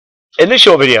In this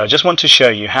short video, I just want to show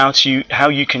you how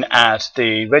you can add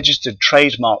the registered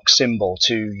trademark symbol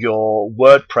to your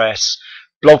WordPress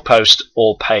blog post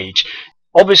or page.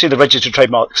 Obviously, the registered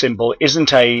trademark symbol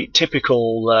isn't a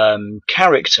typical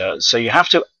character, so you have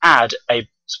to add a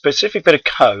specific bit of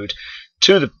code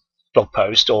to the blog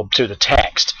post or to the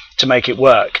text to make it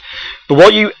work. But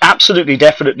what you absolutely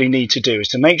definitely need to do is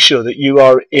to make sure that you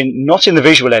are not in the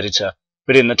visual editor,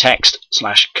 but in the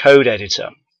text/code editor.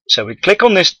 So we click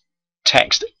on this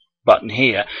text button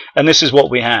here, and this is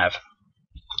what we have.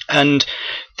 And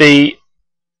the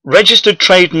registered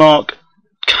trademark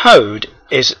code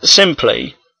is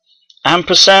simply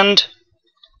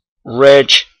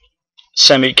 &reg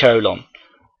semicolon.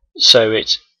 So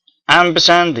it's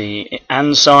ampersand, the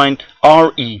and sign,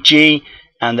 reg,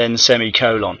 and then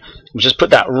semicolon. We'll just put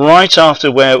that right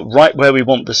after right where we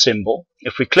want the symbol.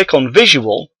 If we click on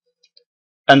visual,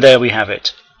 and there we have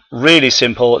it. Really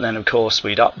simple, and then of course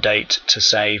we'd update to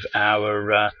save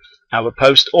our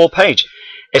post or page.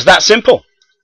 It's that simple.